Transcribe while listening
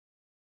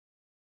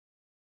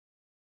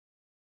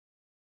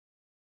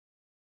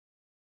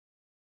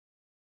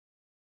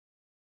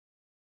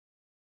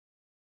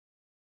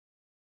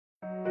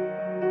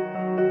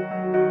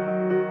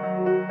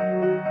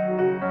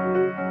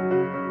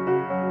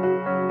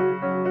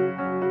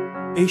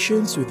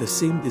Patients with the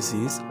same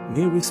disease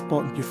may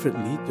respond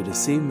differently to the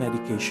same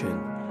medication.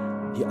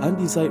 The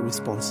undesired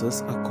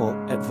responses are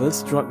called adverse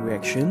drug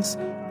reactions,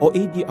 or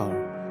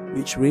ADR,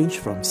 which range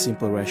from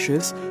simple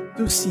rashes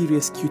to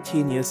serious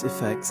cutaneous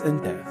effects and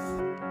death.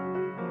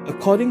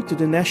 According to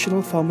the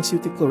National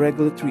Pharmaceutical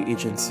Regulatory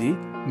Agency,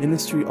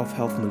 Ministry of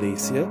Health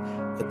Malaysia,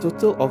 a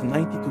total of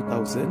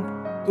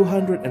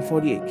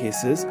 92,248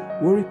 cases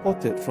were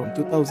reported from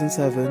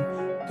 2007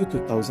 to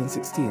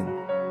 2016,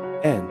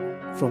 and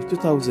from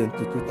 2000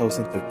 to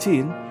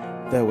 2013,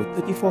 there were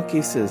 34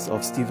 cases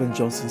of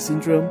Stevens-Johnson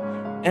syndrome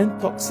and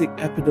toxic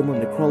epidermal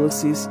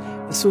necrolysis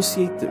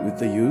associated with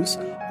the use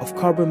of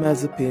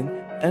carbamazepine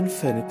and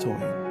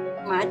phenytoin.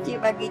 Makcik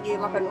bagi dia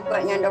makan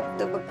ubat yang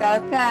doktor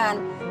bekalkan.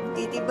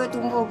 Tiba-tiba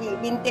tumbuh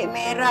bintik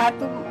merah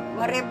tu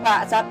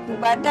merebak, satu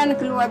badan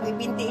keluar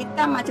bintik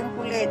hitam macam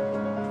kulit.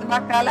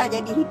 Terbakarlah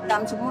jadi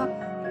hitam semua.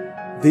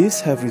 These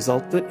have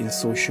resulted in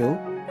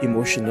social,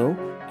 emotional,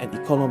 and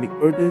economic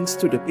burdens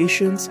to the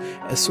patients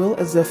as well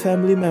as their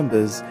family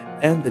members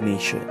and the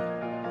nation.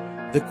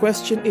 The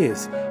question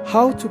is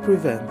how to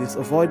prevent this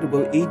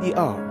avoidable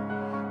ADR.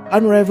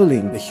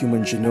 Unraveling the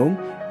human genome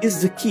is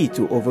the key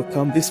to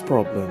overcome this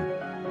problem.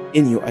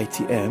 In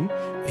UiTM,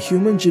 a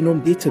human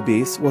genome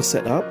database was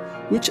set up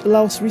which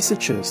allows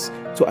researchers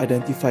to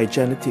identify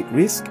genetic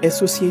risk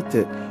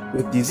associated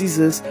with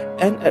diseases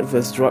and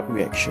adverse drug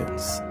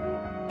reactions.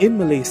 In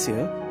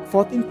Malaysia,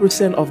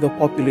 14% of the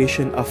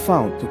population are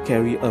found to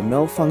carry a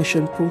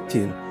malfunction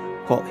protein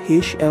called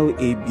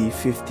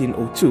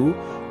HLA-B1502,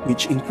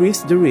 which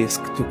increase the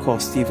risk to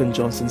cause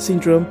Stevens-Johnson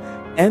syndrome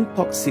and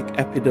toxic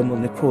epidermal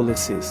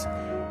necrolysis.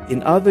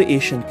 In other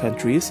Asian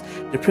countries,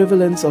 the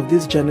prevalence of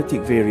this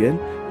genetic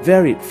variant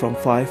varied from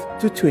 5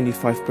 to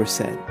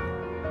 25%.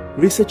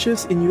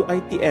 Researchers in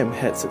UiTM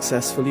had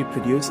successfully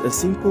produced a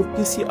simple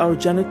PCR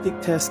genetic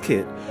test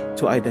kit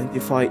to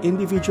identify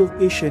individual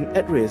patients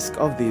at risk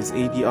of these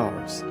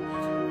ADRs.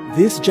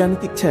 This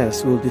genetic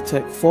test will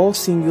detect 4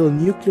 single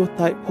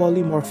nucleotide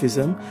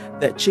polymorphism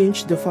that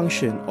change the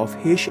function of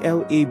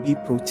HLA-B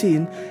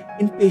protein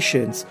in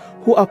patients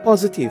who are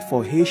positive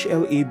for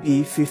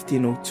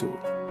HLA-B1502.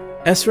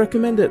 As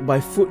recommended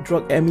by Food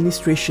Drug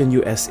Administration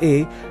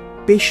USA,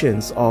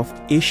 patients of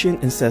Asian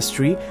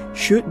ancestry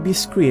should be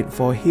screened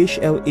for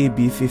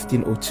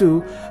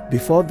HLA-B1502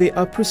 before they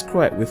are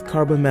prescribed with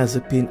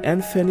carbamazepine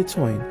and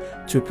phenytoin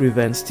to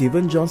prevent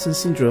Stevens-Johnson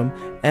syndrome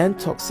and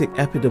toxic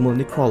epidermal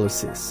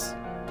necrolysis.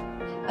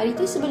 Hari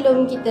tu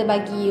sebelum kita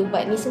bagi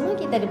ubat ni semua,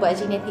 kita ada buat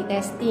genetic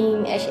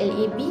testing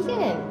HLA-B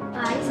kan?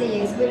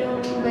 Saya sebelum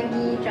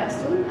bagi drugs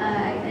tu,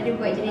 ada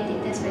buat genetic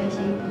test for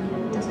HLA-B.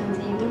 Sama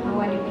saya tu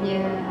awal dia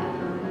punya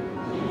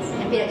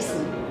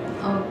epilepsi.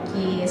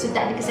 Okey, so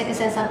tak ada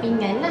kesan-kesan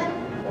sampingan lah.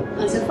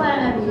 So far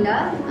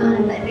alhamdulillah,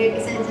 tak ada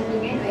kesan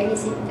sampingan. Any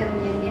symptom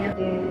yang dia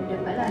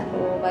dapat lah.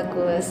 Oh,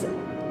 bagus.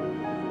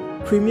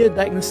 Premier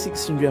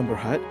Diagnostics Sdn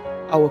Bhd,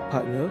 our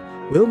partner,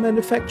 will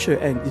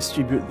manufacture and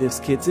distribute these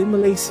kits in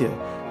Malaysia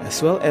as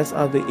well as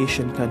other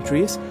Asian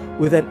countries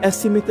with an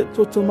estimated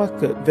total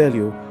market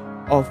value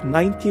of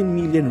 19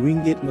 million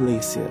ringgit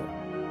Malaysia.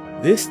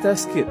 This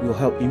test kit will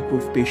help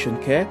improve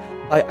patient care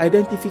by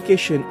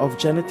identification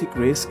of genetic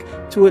risk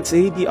towards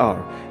ADR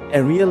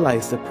and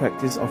realize the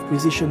practice of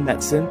precision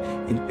medicine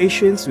in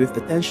patients with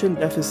attention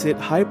deficit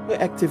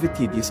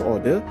hyperactivity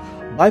disorder,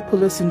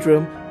 bipolar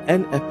syndrome,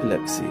 and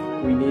epilepsy.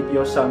 We need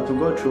your son to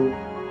go through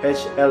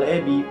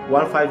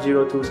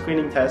HLA-B1502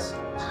 screening test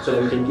so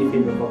that we can give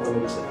him the proper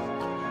medicine.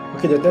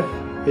 Okay, doctor,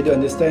 I do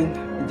understand.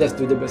 Just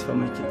do the best for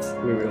my kids.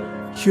 We will.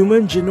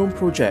 Human Genome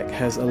Project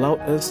has allowed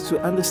us to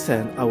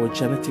understand our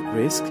genetic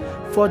risk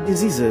for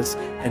diseases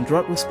and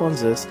drug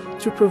responses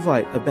to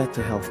provide a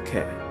better health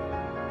care.